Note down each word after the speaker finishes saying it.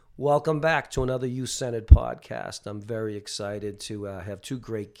Welcome back to another Youth-Centered podcast. I'm very excited to have two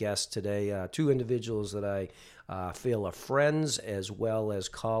great guests today, two individuals that I feel are friends as well as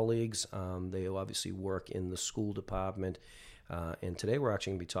colleagues. They obviously work in the school department, and today we're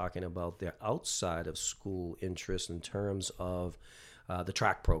actually going to be talking about their outside of school interests in terms of the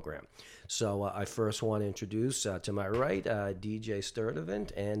track program. So I first want to introduce to my right, DJ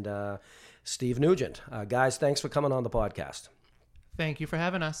Sturdivant and Steve Nugent. Guys, thanks for coming on the podcast. Thank you for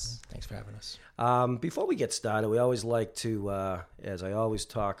having us. Thanks for having us. Before we get started, we always like to, as I always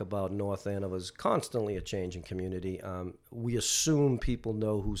talk about, North Andover's constantly a changing community. We assume people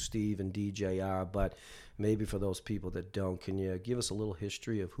know who Steve and DJ are, but maybe for those people that don't, can you give us a little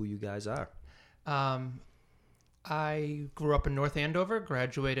history of who you guys are? I grew up in North Andover,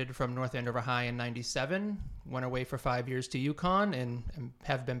 graduated from North Andover High in 97, went away for 5 years to UConn, and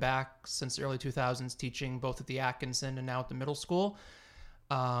have been back since the early 2000s teaching both at the Atkinson and now at the middle school.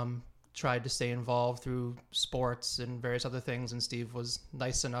 Tried to stay involved through sports and various other things, and Steve was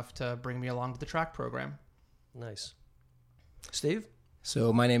nice enough to bring me along to the track program. Nice. Steve?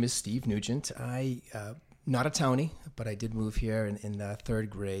 So my name is Steve Nugent. Not a townie, but I did move here in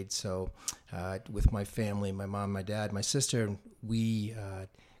third grade. So with my family, my mom, my dad, my sister, we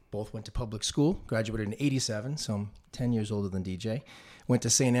both went to public school, graduated in 87, so I'm 10 years older than DJ. Went to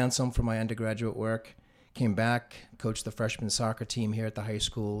St. Anselm for my undergraduate work, came back, coached the freshman soccer team here at the high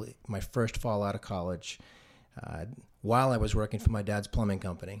school, my first fall out of college, while I was working for my dad's plumbing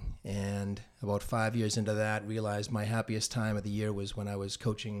company. And about 5 years into that, realized my happiest time of the year was when I was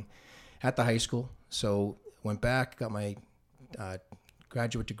coaching at the high school. So went back, got my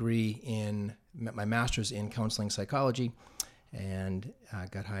graduate degree my master's in counseling psychology, and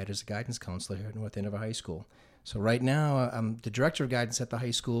got hired as a guidance counselor here at North Andover High School. So right now, I'm the director of guidance at the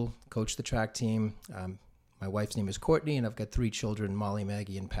high school, coach the track team. My wife's name is Courtney, and I've got 3 children, Molly,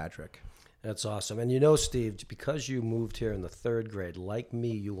 Maggie, and Patrick. That's awesome. And you know, Steve, because you moved here in the third grade, like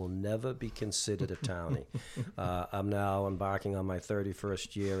me, you will never be considered a townie. I'm now embarking on my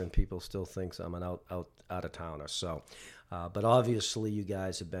 31st year, and people still think I'm an out-of-towner. So, but obviously, you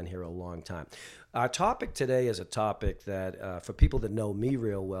guys have been here a long time. Our topic today is a topic that, for people that know me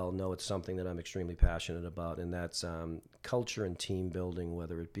real well, know it's something that I'm extremely passionate about, and that's culture and team building,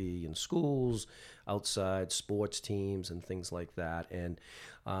 whether it be in schools, outside, sports teams, and things like that. And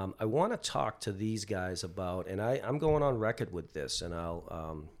I want to talk to these guys about, and I'm going on record with this, and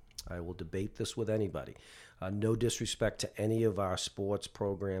I will debate this with anybody. No disrespect to any of our sports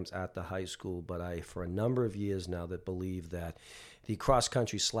programs at the high school, but I, for a number of years now, that believe that the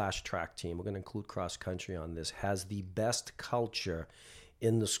cross-country / track team, we're going to include cross-country on this, has the best culture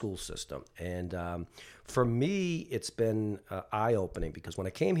in the school system. And for me, it's been eye-opening, because when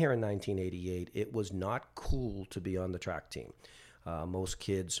I came here in 1988, it was not cool to be on the track team. Most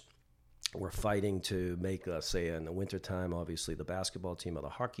kids were fighting to make, say, in the wintertime, obviously, the basketball team or the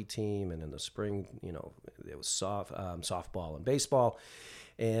hockey team, and in the spring, there was softball and baseball.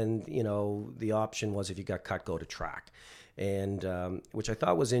 And, the option was, if you got cut, go to track. And which I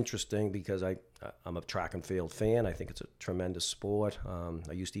thought was interesting, because I'm a track and field fan. I think it's a tremendous sport.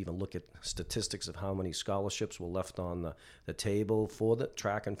 I used to even look at statistics of how many scholarships were left on the table for the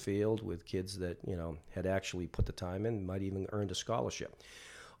track and field with kids that, had actually put the time in, might even earned a scholarship.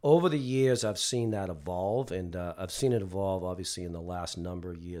 Over the years, I've seen that evolve, and I've seen it evolve, obviously, in the last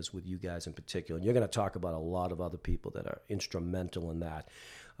number of years with you guys in particular. And you're going to talk about a lot of other people that are instrumental in that.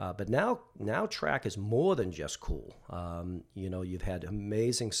 But now track is more than just cool. You've had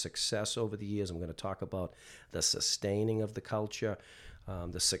amazing success over the years. I'm going to talk about the sustaining of the culture,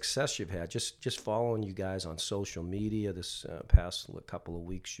 the success you've had. Just following you guys on social media this past couple of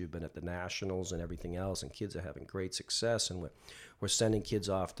weeks, you've been at the Nationals and everything else, and kids are having great success. And we're sending kids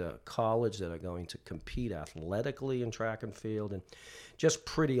off to college that are going to compete athletically in track and field, and just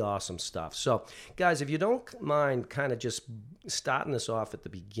pretty awesome stuff. So, guys, if you don't mind kind of just starting this off at the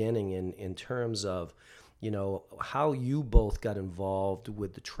beginning in terms of, how you both got involved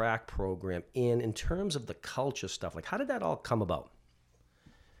with the track program, and in terms of the culture stuff, like how did that all come about?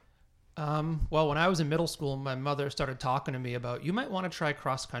 Well, when I was in middle school, my mother started talking to me about, you might want to try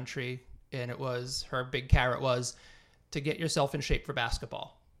cross country, and it was, her big carrot was to get yourself in shape for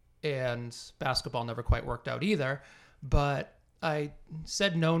basketball. And basketball never quite worked out either, but I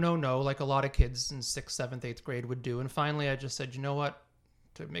said no, like a lot of kids in 6th, 7th, 8th grade would do. And finally I just said, you know what,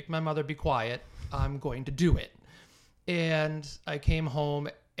 to make my mother be quiet, I'm going to do it. And I came home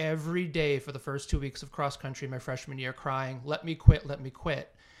every day for the first 2 weeks of cross country my freshman year crying, let me quit.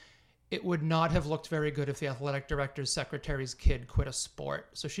 It would not have looked very good if the athletic director's secretary's kid quit a sport.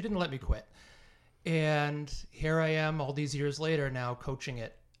 So she didn't let me quit. And here I am all these years later now coaching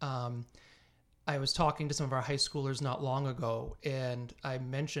it. I was talking to some of our high schoolers not long ago, and I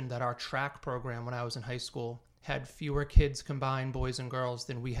mentioned that our track program when I was in high school had fewer kids combined, boys and girls,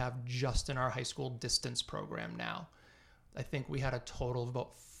 than we have just in our high school distance program now. I think we had a total of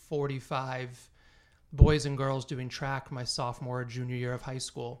about 45 boys and girls doing track my sophomore or junior year of high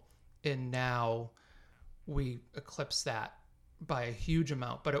school, and now we eclipse that by a huge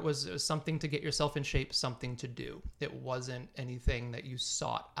amount. But it was something to get yourself in shape, something to do. It wasn't anything that you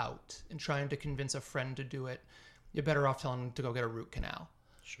sought out. And trying to convince a friend to do it, you're better off telling them to go get a root canal.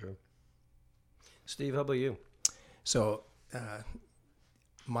 Sure. Steve, how about you? So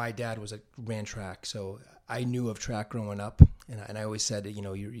my dad ran track, so I knew of track growing up, and I always said, you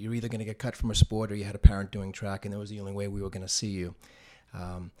know, you're either going to get cut from a sport or you had a parent doing track, and that was the only way we were going to see you.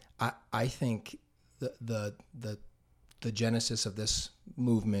 I think the genesis of this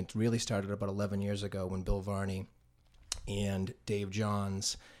movement really started about 11 years ago when Bill Varney and Dave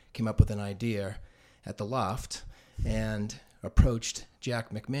Johns came up with an idea at the Loft and approached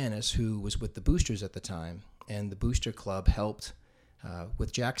Jack McManus, who was with the Boosters at the time. And the Booster Club helped,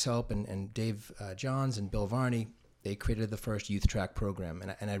 with Jack's help and Dave Johns and Bill Varney, they created the first youth track program.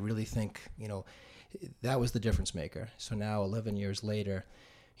 And I really think, you know, that was the difference maker. So now 11 years later,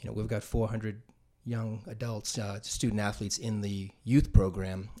 you know, we've got 400 young adults, student athletes in the youth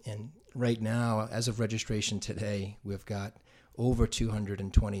program. And right now, as of registration today, we've got over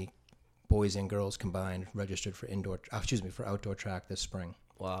 220 boys and girls combined registered for for outdoor track this spring.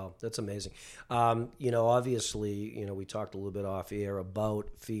 Wow, that's amazing. You know, obviously, you know, we talked a little bit off air about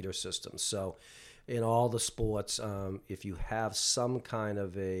feeder systems. So in all the sports, if you have some kind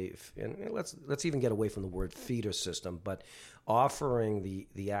of and let's even get away from the word feeder system, but offering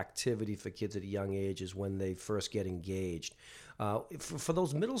the activity for kids at a young age is when they first get engaged. For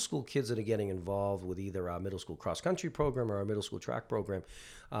those middle school kids that are getting involved with either our middle school cross-country program or our middle school track program,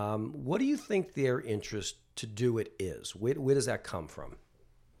 what do you think their interest to do it is? Where does that come from?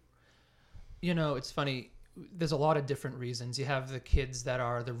 You know, it's funny. There's a lot of different reasons. You have the kids that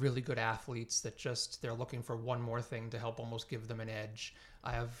are the really good athletes that they're looking for one more thing to help almost give them an edge.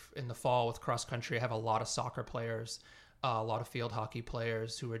 I have, in the fall with cross country, I have a lot of soccer players, a lot of field hockey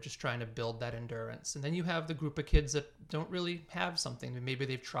players who are just trying to build that endurance. And then you have the group of kids that don't really have something. Maybe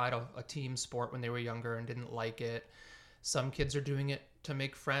they've tried a team sport when they were younger and didn't like it. Some kids are doing it to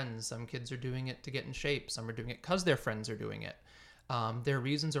make friends. Some kids are doing it to get in shape. Some are doing it because their friends are doing it. Their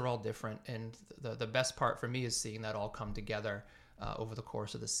reasons are all different, and the best part for me is seeing that all come together over the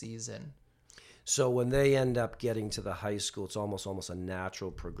course of the season. So when they end up getting to the high school, it's almost a natural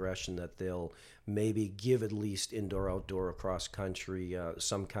progression that they'll maybe give at least indoor, outdoor, or cross country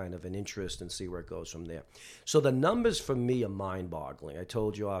some kind of an interest and see where it goes from there. So the numbers for me are mind-boggling. I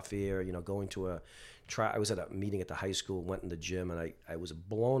told you off air, you know, going to I was at a meeting at the high school, went in the gym, and I was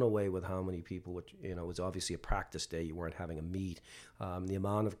blown away with how many people, you know, it was obviously a practice day. You weren't having a meet. The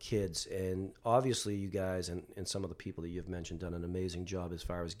amount of kids, and obviously you guys and some of the people that you've mentioned done an amazing job as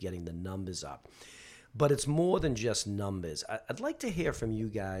far as getting the numbers up. But it's more than just numbers. I'd like to hear from you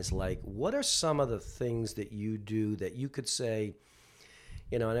guys, like, what are some of the things that you do that you could say,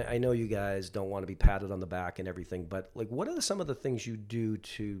 you know, and I know you guys don't want to be patted on the back and everything, but like, what are some of the things you do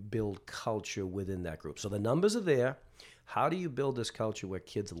to build culture within that group? So the numbers are there. How do you build this culture where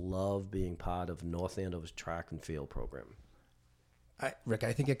kids love being part of North Andover's track and field program? Rick,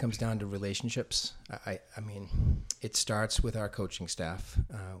 I think it comes down to relationships. I mean, it starts with our coaching staff.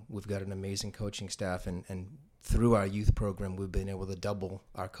 We've got an amazing coaching staff, and through our youth program, we've been able to double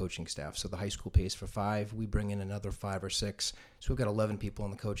our coaching staff. So the high school pays for 5. We bring in another 5 or 6. So we've got 11 people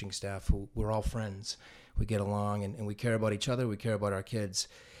on the coaching staff who we're all friends. We get along, and we care about each other. We care about our kids.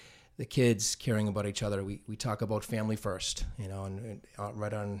 The kids caring about each other. We talk about family first, you know, and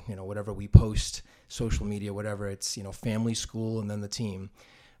right on, you know, whatever we post, social media, whatever, it's, you know, family, school, and then the team.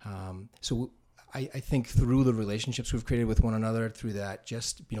 So I think through the relationships we've created with one another, through that,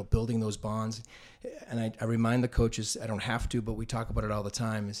 just, you know, building those bonds. And I remind the coaches, I don't have to, but we talk about it all the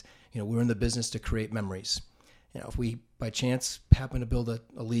time, is, you know, we're in the business to create memories. You know, if we by chance happen to build a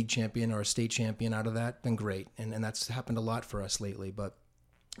league champion or a state champion out of that, then great. And that's happened a lot for us lately. But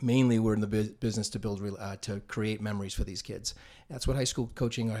mainly we're in the business to build, to create memories for these kids. That's what high school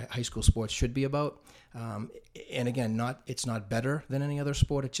coaching or high school sports should be about. And again, it's not better than any other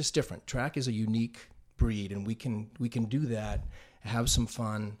sport. It's just different. Track is a unique breed, and we can do that, have some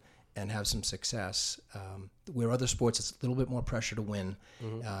fun, and have some success. Where other sports, it's a little bit more pressure to win.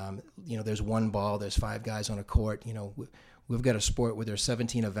 Mm-hmm. You know, there's one ball, there's 5 guys on a court. You know, we've got a sport where there's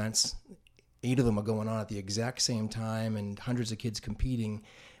 17 events. 8 of them are going on at the exact same time, and hundreds of kids competing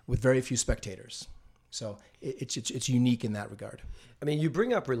with very few spectators. So it's unique in that regard. I mean, you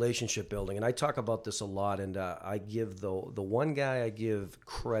bring up relationship building, and I talk about this a lot. And I give the one guy I give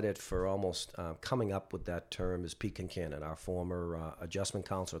credit for almost coming up with that term is Pete Kincannon, our former adjustment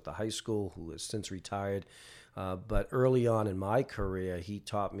counselor at the high school, who has since retired. But early on in my career, he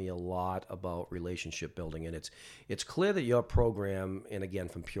taught me a lot about relationship building, and it's clear that your program, and again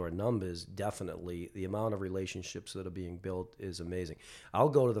from pure numbers, definitely the amount of relationships that are being built is amazing. I'll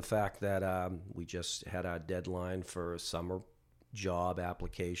go to the fact that we just had our deadline for summer job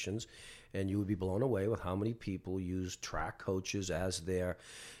applications, and you would be blown away with how many people use track coaches as their,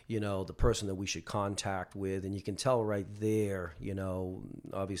 the person that we should contact with. And you can tell right there,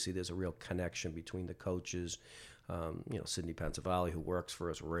 obviously there's a real connection between the coaches. Sydney Pensavalli, who works for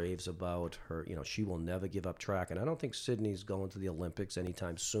us, raves about her. She will never give up track. And I don't think Sydney's going to the Olympics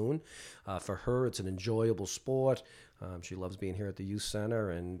anytime soon. For her, it's an enjoyable sport. She loves being here at the youth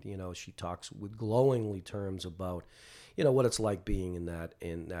center, and, she talks with glowingly terms about, what it's like being in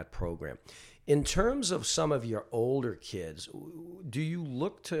that program. In terms of some of your older kids, do you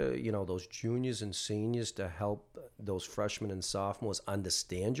look to, those juniors and seniors to help those freshmen and sophomores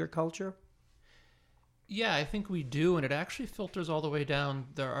understand your culture? Yeah, I think we do, and it actually filters all the way down.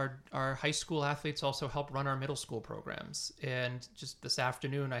 Our high school athletes also help run our middle school programs. And just this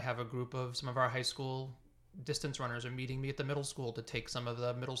afternoon, I have a group of some of our high school distance runners are meeting me at the middle school to take some of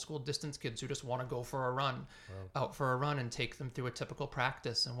the middle school distance kids who just want to go for a run, out for a run, and take them through a typical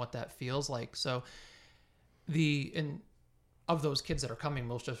practice and what that feels like. So of those kids that are coming,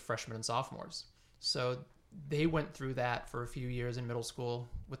 most are freshmen and sophomores. So they went through that for a few years in middle school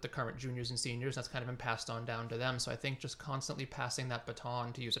with the current juniors and seniors. That's kind of been passed on down to them. So I think just constantly passing that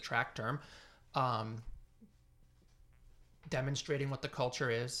baton, to use a track term, demonstrating what the culture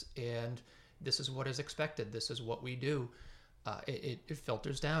is, and this is what is expected. This is what we do. It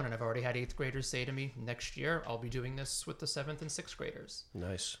filters down, and I've already had 8th graders say to me, next year I'll be doing this with the 7th and 6th graders.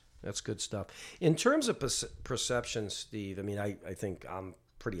 Nice. That's good stuff. In terms of perception, Steve, I mean, I think I'm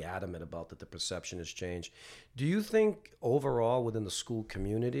pretty adamant about that the perception has changed. Do you think overall within the school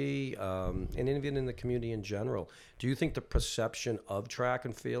community, and even in the community in general, do you think the perception of track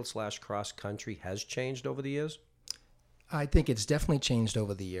and field / cross country has changed over the years? I think it's definitely changed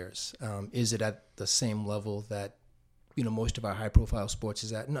over the years. Is it at the same level that most of our high-profile sports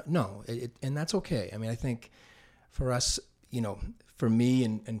is at? No, and that's okay. I mean, I think for us, for me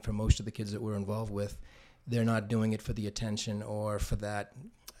and for most of the kids that we're involved with, they're not doing it for the attention or for that.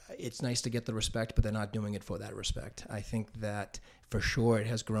 It's nice to get the respect, but they're not doing it for that respect. I think that for sure it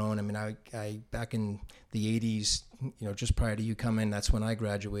has grown. I mean, I back in the 80s, just prior to you coming, that's when I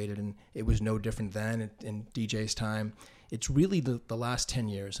graduated, and it was no different then in DJ's time. It's really the last 10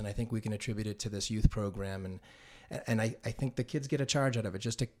 years, and I think we can attribute it to this youth program. And I think the kids get a charge out of it.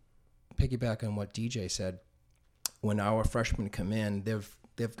 Just to piggyback on what DJ said, when our freshmen come in,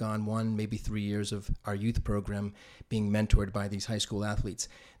 they've gone 1, maybe 3 years of our youth program being mentored by these high school athletes.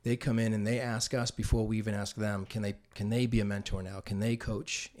 They come in and they ask us before we even ask them, can they be a mentor now? Can they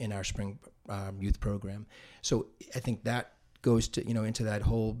coach in our spring youth program? So I think that goes to into that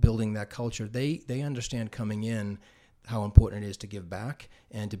whole building that culture. They understand coming in how important it is to give back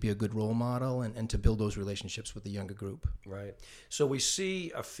and to be a good role model and to build those relationships with the younger group. Right. So we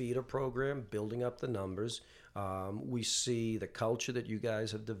see a feeder program building up the numbers. We see the culture that you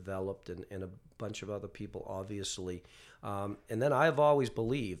guys have developed and a bunch of other people, obviously. And then I've always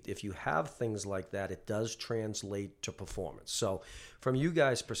believed if you have things like that, it does translate to performance. So from you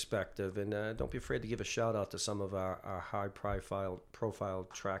guys' perspective, and don't be afraid to give a shout out to some of our high profile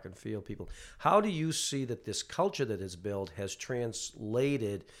track and field people, how do you see that this culture that is built has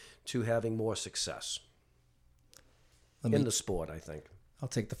translated to having more success in the sport, I think? I'll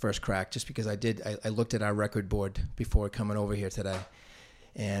take the first crack just because I looked at our record board before coming over here today,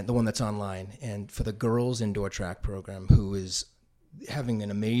 and the one that's online. And for the girls indoor track program, who is having an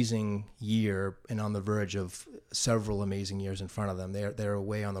amazing year and on the verge of several amazing years in front of them, they're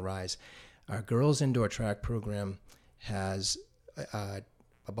way on the rise. Our girls indoor track program has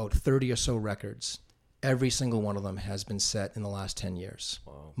about 30 or so records. Every single one of them has been set in the last 10 years.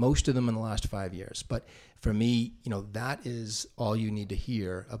 Wow. Most of them in the last 5 years. But for me, that is all you need to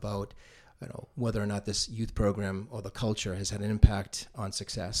hear about, whether or not this youth program or the culture has had an impact on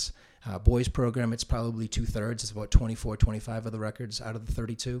success. Boys program, it's probably 2/3. It's about 24, 25 of the records out of the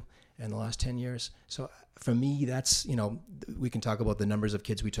 32 in the last 10 years. So for me, that's, we can talk about the numbers of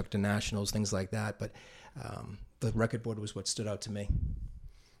kids we took to nationals, things like that. But the record board was what stood out to me.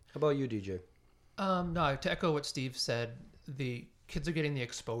 How about you, DJ? No, to echo what Steve said, the kids are getting the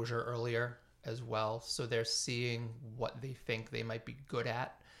exposure earlier as well. So they're seeing what they think they might be good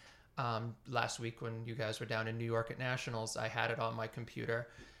at. Last week when you guys were down in New York at Nationals, I had it on my computer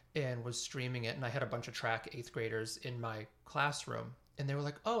and was streaming it, and I had a bunch of track 8th graders in my classroom, and they were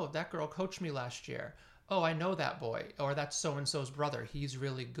like, oh, that girl coached me last year. Oh, I know that boy, or that's so-and-so's brother. He's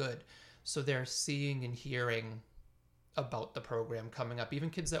really good. So they're seeing and hearing about the program coming up. Even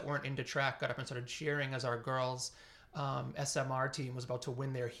kids that weren't into track got up and started cheering as our girls' SMR team was about to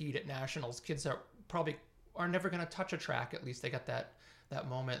win their heat at Nationals. Kids that probably are never going to touch a track, at least they got that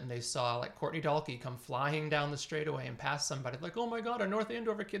moment, and they saw like Courtney Dahlke come flying down the straightaway and pass somebody, like, oh my God, a North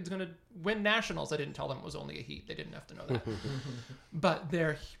Andover kid's going to win Nationals. I didn't tell them it was only a heat. They didn't have to know that. But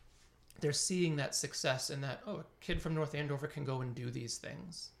they're seeing that success and that, oh, a kid from North Andover can go and do these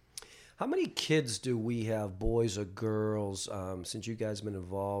things. How many kids do we have, boys or girls, since you guys have been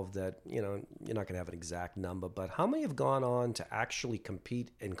involved, that, you know, you're not going to have an exact number, but how many have gone on to actually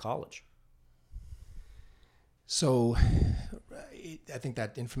compete in college? So I think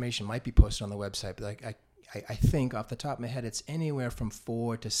that information might be posted on the website, but like I think off the top of my head, it's anywhere from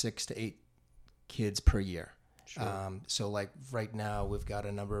 4 to 6 to 8 kids per year. Sure. So like right now we've got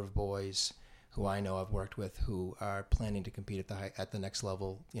a number of boys who I know I've worked with who are planning to compete at the next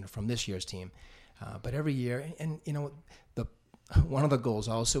level, you know, from this year's team. But every year, and you know, one of the goals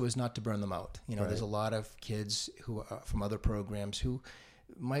also is not to burn them out. You know, There's a lot of kids who are from other programs who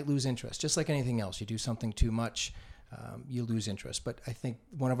might lose interest. Just like anything else, you do something too much, you lose interest. But I think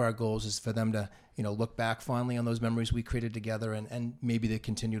one of our goals is for them to, you know, look back fondly on those memories we created together, and maybe the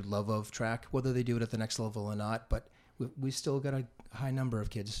continued love of track, whether they do it at the next level or not. But we still got a high number of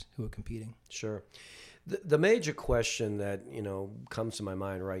kids who are competing. Sure. The major question that, you know, comes to my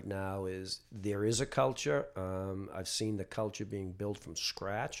mind right now is there is a culture. I've seen the culture being built from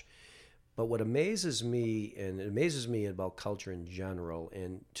scratch. But what amazes me, and it amazes me about culture in general,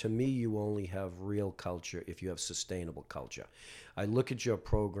 and to me, you only have real culture if you have sustainable culture. I look at your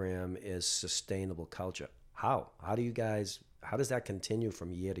program as sustainable culture. How does that continue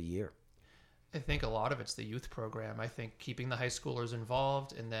from year to year? I think a lot of it's the youth program. I think keeping the high schoolers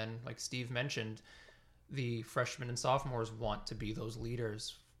involved, and then, like Steve mentioned, the freshmen and sophomores want to be those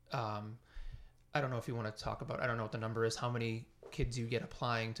leaders. I don't know if you want to talk about, I don't know what the number is, how many kids you get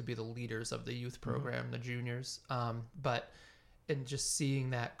applying to be the leaders of the youth program, the juniors. But and just seeing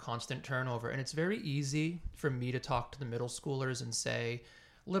that constant turnover. And it's very easy for me to talk to the middle schoolers and say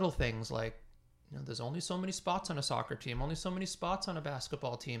little things like, you know, there's only so many spots on a soccer team, only so many spots on a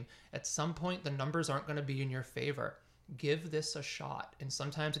basketball team. At some point, the numbers aren't going to be in your favor. Give this a shot. And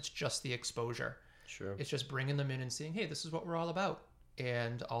sometimes it's just the exposure. Sure. It's just bringing them in and saying, hey, this is what we're all about.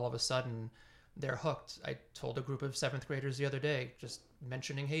 And all of a sudden, they're hooked. I told a group of 7th graders the other day, just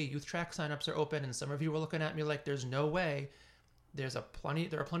mentioning, hey, youth track signups are open. And some of you were looking at me like, there's no way. There are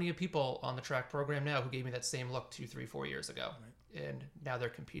plenty of people on the track program now who gave me that same look 2, 3, 4 years ago. Right. And now they're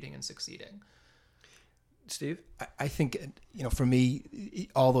competing and succeeding. Steve? I think, you know, for me,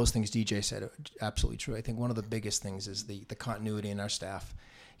 all those things DJ said are absolutely true. I think one of the biggest things is the continuity in our staff.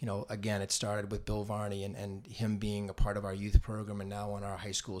 You know, again, it started with Bill Varney and him being a part of our youth program and now on our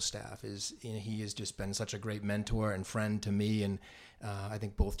high school staff. You know, he has just been such a great mentor and friend to me. And I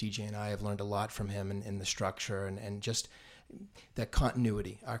think both DJ and I have learned a lot from him in the structure and just that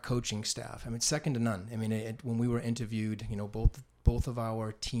continuity, our coaching staff. I mean, second to none. I mean, when we were interviewed, you know, both of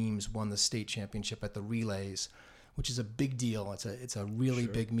our teams won the state championship at the relays, which is a big deal. It's a really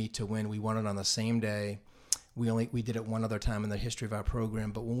big meet to win. We won it on the same day. We did it one other time in the history of our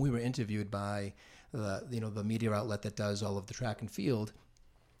program, but when we were interviewed by the media outlet that does all of the track and field,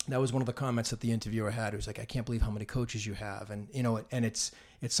 that was one of the comments that the interviewer had. It was like, I can't believe how many coaches you have. And, you know, and it's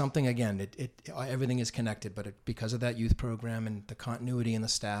something, again, everything is connected, but because of that youth program and the continuity in the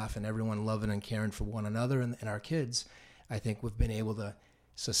staff and everyone loving and caring for one another and our kids, I think we've been able to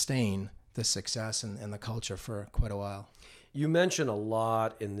sustain the success and the culture for quite a while. You mentioned a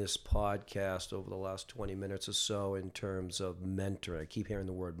lot in this podcast over the last 20 minutes or so in terms of mentoring. I keep hearing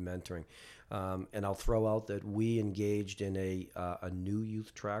the word mentoring. And I'll throw out that we engaged in a new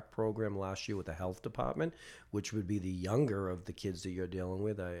youth track program last year with the health department, which would be the younger of the kids that you're dealing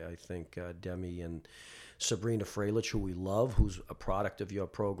with. I think Demi and Sabrina Freilich, who we love, who's a product of your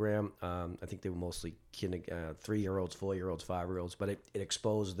program. I think they were mostly 3-year-olds, 4-year-olds, 5-year-olds, but it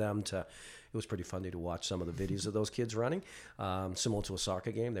exposed them to. It was pretty funny to watch some of the videos of those kids running, similar to a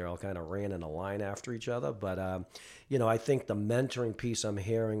soccer game. They all kind of ran in a line after each other. But, you know, I think the mentoring piece I'm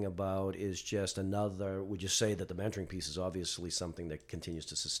hearing about is just another, would you say that the mentoring piece is obviously something that continues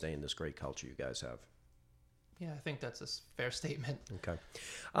to sustain this great culture you guys have? Yeah, I think that's a fair statement. Okay.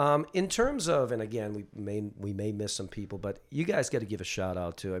 In terms of, and again, we may miss some people, but you guys got to give a shout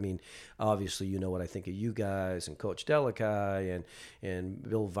out to. I mean, obviously, you know what I think of you guys and Coach Delakai and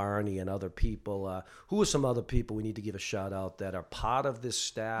Bill Varney and other people. Who are some other people we need to give a shout out that are part of this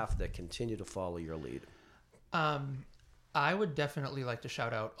staff that continue to follow your lead? I would definitely like to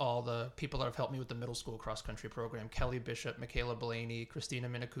shout out all the people that have helped me with the middle school cross country program: Kelly Bishop, Michaela Blaney, Christina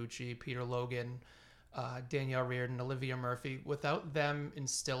Minicucci, Peter Logan, Danielle Reardon, Olivia Murphy. Without them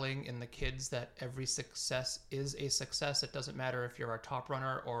instilling in the kids that every success is a success, it doesn't matter if you're our top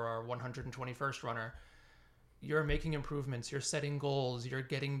runner or our 121st runner. You're making improvements, you're setting goals, you're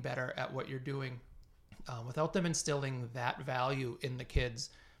getting better at what you're doing. Without them instilling that value in the kids,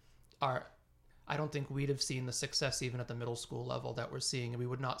 I don't think we'd have seen the success even at the middle school level that we're seeing, and we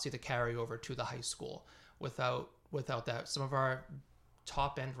would not see the carryover to the high school without that. Some of our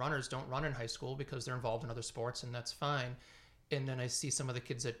top end runners don't run in high school because they're involved in other sports, and that's fine. And then I see some of the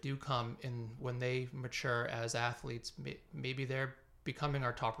kids that do come, and when they mature as athletes, maybe they're becoming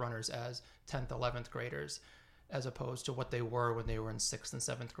our top runners as 10th, 11th graders, as opposed to what they were when they were in 6th and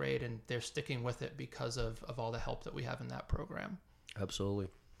 7th grade, and they're sticking with it because of all the help that we have in that program. Absolutely.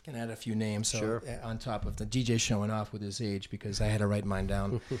 Can add a few names, so Sure. On top of the DJ showing off with his age, because I had to write mine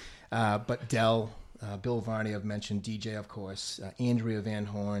down. But Dell, Bill Varney, I've mentioned, DJ, of course, Andrea Van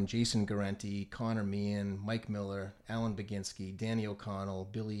Horn, Jason Garenti, Connor Meehan, Mike Miller, Alan Baginski, Danny O'Connell,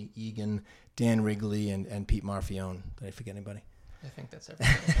 Billy Egan, Dan Wrigley, and Pete Marfione. Did I forget anybody? I think that's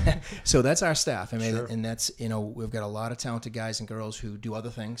everything. So that's our staff. I mean, Sure. and that's, we've got a lot of talented guys and girls who do other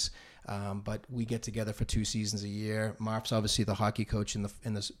things, but we get together for 2 seasons a year. Marf's obviously the hockey coach in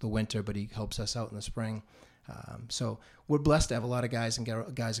the winter, but he helps us out in the spring. So we're blessed to have a lot of guys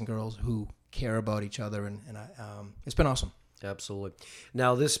and girls who care about each other, and it's been awesome. Absolutely.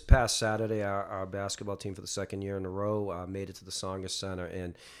 Now, this past Saturday, our basketball team for the second year in a row made it to the Tsongas Center,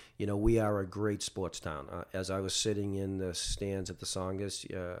 and we are a great sports town. As I was sitting in the stands at the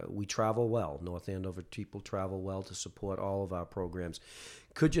Tsongas, we travel well. North Andover people travel well to support all of our programs.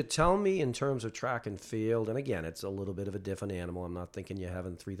 Could you tell me, in terms of track and field, and again, it's a little bit of a different animal. I'm not thinking you're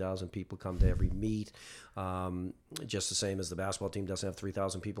having 3,000 people come to every meet, just the same as the basketball team doesn't have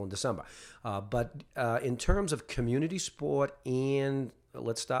 3,000 people in December. But in terms of community sport, and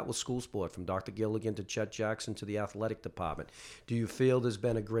let's start with school sport, from Dr. Gilligan to Chet Jackson to the athletic department, do you feel there's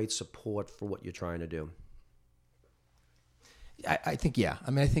been a great support for what you're trying to do? I think, yeah. I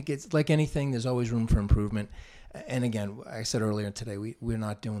mean, I think it's like anything, there's always room for improvement. And again, I said earlier today, we're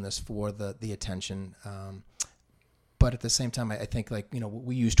not doing this for the attention. But at the same time, I think,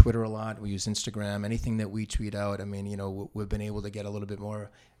 we use Twitter a lot. We use Instagram. Anything that we tweet out, I mean, we've been able to get a little bit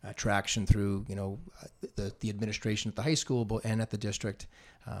more traction through, the administration at the high school and at the district.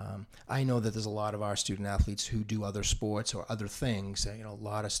 I know that there's a lot of our student athletes who do other sports or other things. A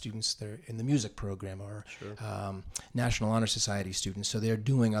lot of students, they're in the music program or Sure. National Honor Society students. So they're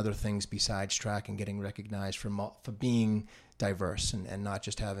doing other things besides track and getting recognized for being diverse and not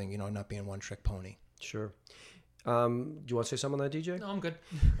just having, not being one trick pony. Sure. Do you want to say something on that, DJ? No, I'm good.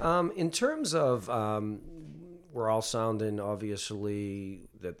 In terms of, we're all sounding, obviously,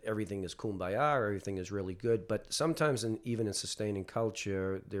 that everything is kumbaya, everything is really good, but sometimes even in sustaining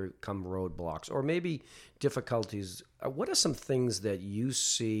culture, there come roadblocks or maybe difficulties. What are some things that you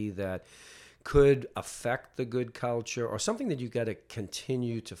see that could affect the good culture, or something that you got to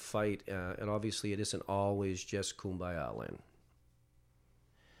continue to fight? And obviously, it isn't always just kumbaya, Lynn.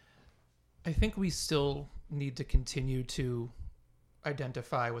 I think we still need to continue to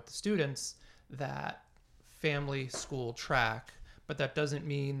identify with the students that family, school, track, but that doesn't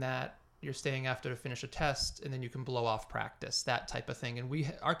mean that you're staying after to finish a test and then you can blow off practice, that type of thing.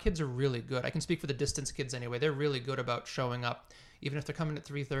 And our kids are really good. I can speak for the distance kids anyway. They're really good about showing up, even if they're coming at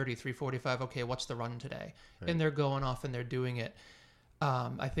 3:30, 3:45. Okay, what's the run today? Right. And they're going off and they're doing it.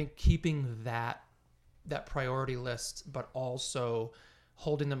 I think keeping that priority list, but also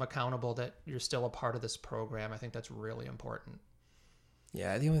holding them accountable that you're still a part of this program, I think that's really important.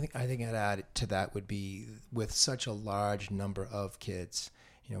 Yeah, the only thing I think I'd add to that would be, with such a large number of kids,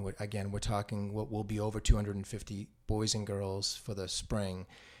 again, we're talking what will be over 250 boys and girls for the spring.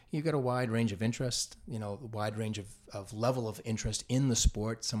 You've got a wide range of interest, a wide range of level of interest in the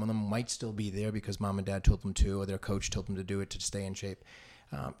sport. Some of them might still be there because mom and dad told them to, or their coach told them to do it to stay in shape.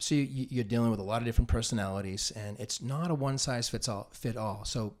 So you're dealing with a lot of different personalities, and it's not a one-size-fit all.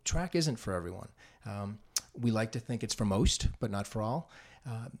 So track isn't for everyone. We like to think it's for most, but not for all.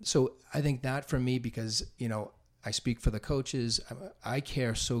 So I think that for me, because, I speak for the coaches, I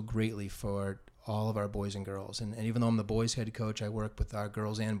care so greatly for all of our boys and girls. And even though I'm the boys head coach, I work with our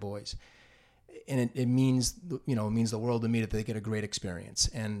girls and boys. and it means, it means the world to me that they get a great experience.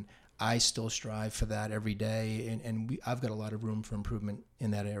 And I still strive for that every day. And I've got a lot of room for improvement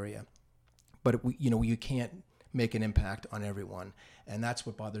in that area. But you can't make an impact on everyone, and that's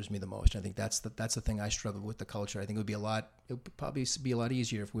what bothers me the most. I think that's the thing I struggle with, the culture. I think it would probably be a lot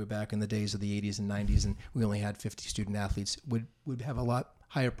easier if we were back in the days of the 80s and 90s and we only had 50 student athletes. Would have a lot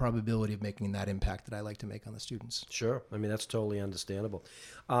higher probability of making that impact that I like to make on the students. Sure. I mean, that's totally understandable.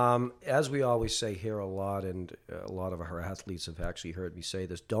 As we always say here a lot, and a lot of our athletes have actually heard me say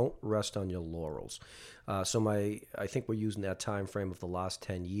this, don't rest on your laurels. I think we're using that time frame of the last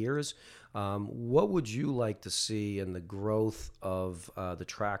 10 years. What would you like to see in the growth of the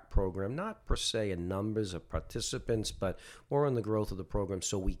track program, not per se in numbers of participants, but more in the growth of the program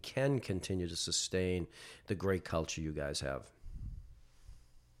so we can continue to sustain the great culture you guys have?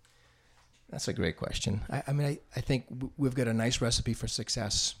 That's a great question. I think we've got a nice recipe for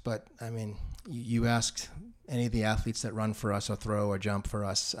success, but I mean, you asked any of the athletes that run for us or throw or jump for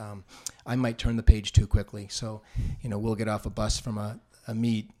us, I might turn the page too quickly. So, we'll get off a bus from a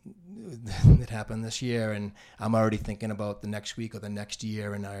meet that happened this year, and I'm already thinking about the next week or the next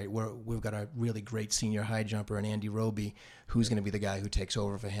year. And we've got a really great senior high jumper in Andy Roby, who's going to be the guy who takes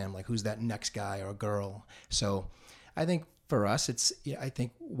over for him. Like, who's that next guy or girl? So I think for us, I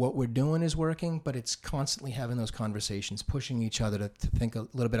think what we're doing is working, but it's constantly having those conversations, pushing each other to think a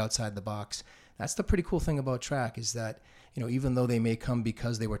little bit outside the box. That's the pretty cool thing about track, is that, even though they may come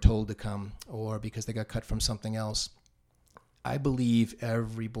because they were told to come or because they got cut from something else, I believe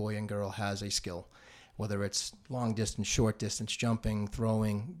every boy and girl has a skill, whether it's long distance, short distance, jumping,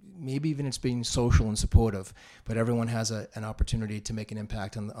 throwing, maybe even it's being social and supportive, but everyone has an opportunity to make an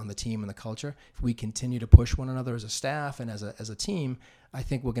impact on the team and the culture. If we continue to push one another as a staff and as a team, I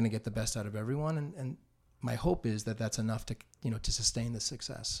think we're going to get the best out of everyone. And my hope is that that's enough to sustain the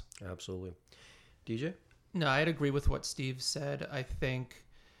success. Absolutely. DJ? No, I'd agree with what Steve said. I think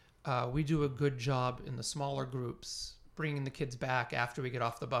we do a good job in the smaller groups bringing the kids back after we get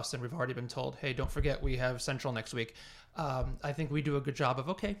off the bus and we've already been told, hey, don't forget we have Central next week. I think we do a good job of,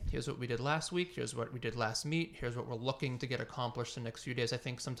 okay, here's what we did last week, here's what we did last meet, here's what we're looking to get accomplished the next few days. I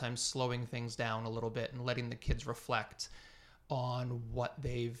think sometimes slowing things down a little bit and letting the kids reflect on what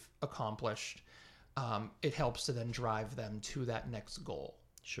they've accomplished, it helps to then drive them to that next goal.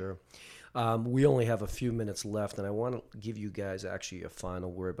 Sure. We only have a few minutes left, and I want to give you guys actually a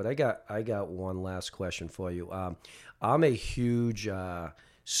final word, but I got one last question for you. I'm a huge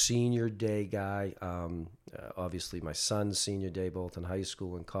senior day guy. Obviously, my son's senior day, both in high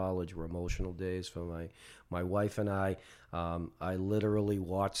school and college, were emotional days for my wife and I. I literally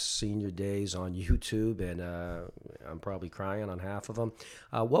watch senior days on YouTube, and I'm probably crying on half of them.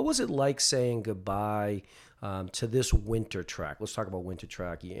 What was it like saying goodbye to this winter track? Let's talk about winter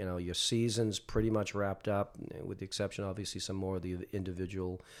track. Your season's pretty much wrapped up, with the exception, obviously, some more of the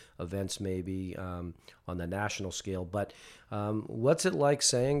individual events maybe on the national scale. But what's it like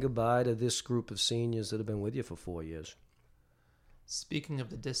saying goodbye to this group of seniors that have been with you for 4 years? Speaking of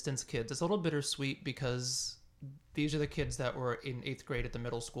the distance kids, it's a little bittersweet because these are the kids that were in 8th grade at the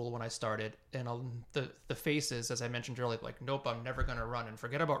middle school when I started. And the faces, as I mentioned earlier, like, nope, I'm never going to run. And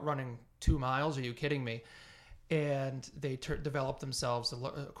forget about running 2 miles. Are you kidding me? And they developed themselves,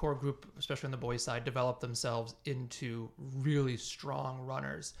 a core group, especially on the boys' side, developed themselves into really strong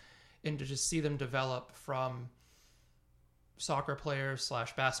runners. And to just see them develop from soccer players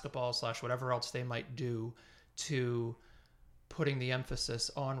 / basketball / whatever else they might do to putting the emphasis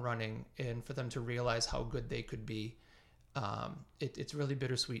on running, and for them to realize how good they could be. It's really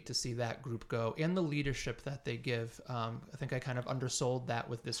bittersweet to see that group go, and the leadership that they give. I think I kind of undersold that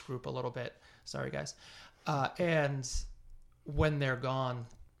with this group a little bit. Sorry, guys. And when they're gone,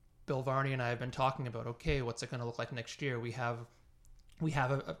 Bill Varney and I have been talking about, okay, what's it going to look like next year? We have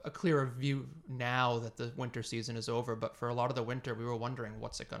a clearer view now that the winter season is over, but for a lot of the winter, we were wondering,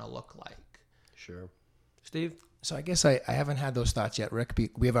 what's it going to look like? Sure. Steve? So I guess I haven't had those thoughts yet, Rick.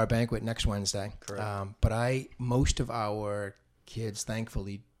 We have our banquet next Wednesday. Correct. But most of our kids,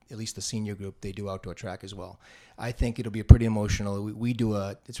 thankfully, at least the senior group, they do outdoor track as well. I think it'll be pretty emotional. We do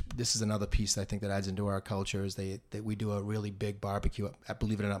this is another piece that I think that adds into our culture, is that we do a really big barbecue at,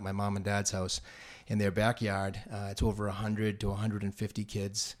 believe it or not, my mom and dad's house in their backyard. It's over 100 to 150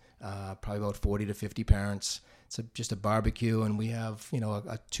 kids, probably about 40 to 50 parents. It's just a barbecue, and we have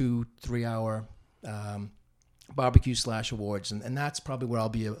a 2-3 hour barbecue / awards, and that's probably where I'll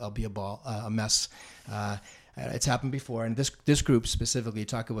be a mess. It's happened before, and this group specifically,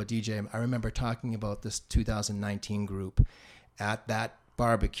 talk about DJ. I remember talking about this 2019 group at that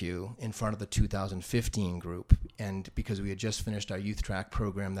barbecue in front of the 2015 group, and because we had just finished our youth track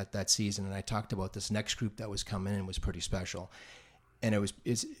program that season, and I talked about this next group that was coming in was pretty special. And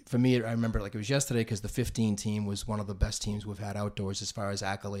it's for me, I remember it like it was yesterday, because the 15 team was one of the best teams we've had outdoors as far as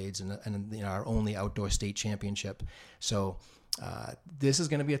accolades, and you know, our only outdoor state championship. So this is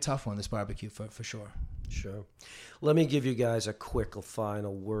going to be a tough one, this barbecue, for sure. Sure. Let me give you guys a quick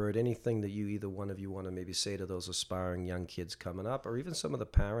final word. Anything that either one of you want to maybe say to those aspiring young kids coming up, or even some of the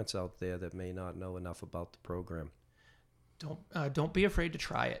parents out there that may not know enough about the program? Don't be afraid to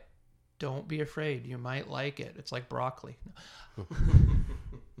try it. Don't be afraid. You might like it. It's like broccoli.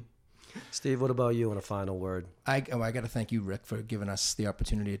 Steve, what about you in a final word? I got to thank you, Rick, for giving us the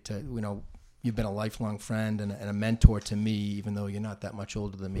opportunity to, you know, you've been a lifelong friend and a mentor to me, even though you're not that much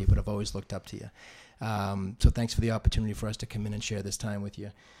older than me, but I've always looked up to you. So thanks for the opportunity for us to come in and share this time with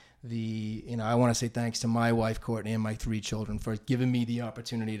you. I want to say thanks to my wife, Courtney, and my 3 children for giving me the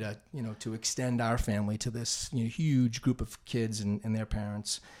opportunity to, you know, to extend our family to this, you know, huge group of kids and their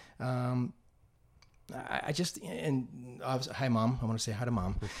parents. I just, and obviously, hi, Mom. I want to say hi to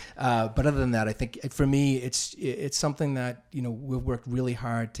Mom. But other than that, I think for me, it's something that, you know, we've worked really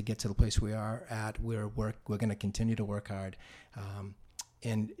hard to get to the place we are at. We're going to continue to work hard.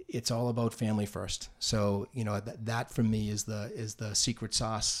 And it's all about family first. So, you know, that for me is the secret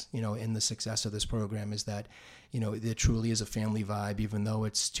sauce, you know, in the success of this program, is that, you know, there truly is a family vibe, even though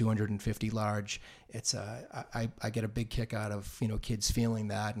it's 250 large. It's I get a big kick out of, you know, kids feeling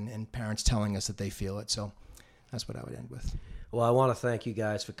that and parents telling us that they feel it. So that's what I would end with. Well, I want to thank you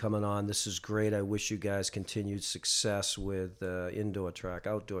guys for coming on. This is great. I wish you guys continued success with indoor track,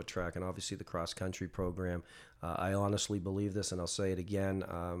 outdoor track, and obviously the cross-country program. I honestly believe this, and I'll say it again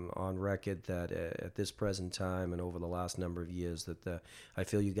on record, that at this present time and over the last number of years, that I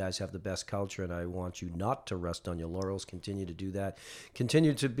feel you guys have the best culture, and I want you not to rest on your laurels. Continue to do that.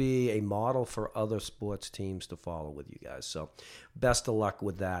 Continue to be a model for other sports teams to follow with you guys. So best of luck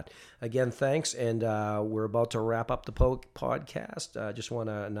with that. Again, thanks, and we're about to wrap up the podcast. I just want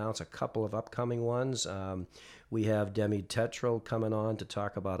to announce a couple of upcoming ones. We have Demi Tetrell coming on to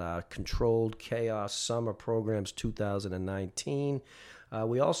talk about our Controlled Chaos Summer Programs 2019.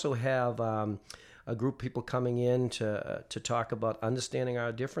 We also have a group of people coming in to talk about Understanding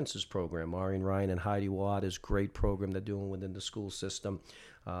Our Differences program. Maureen Ryan and Heidi Watt is a great program they're doing within the school system.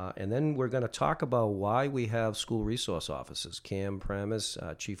 And then we're going to talk about why we have school resource officers. Cam Premis,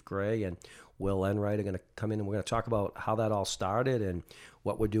 Chief Gray, and Will Enright are going to come in, and we're going to talk about how that all started and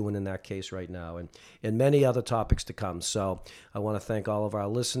what we're doing in that case right now, and many other topics to come. So I want to thank all of our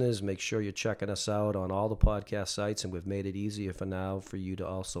listeners. Make sure you're checking us out on all the podcast sites, and we've made it easier for now for you to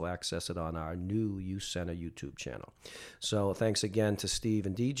also access it on our new Youth Center YouTube channel. So thanks again to Steve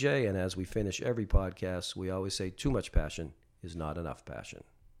and DJ, and as we finish every podcast, we always say too much passion is not enough passion.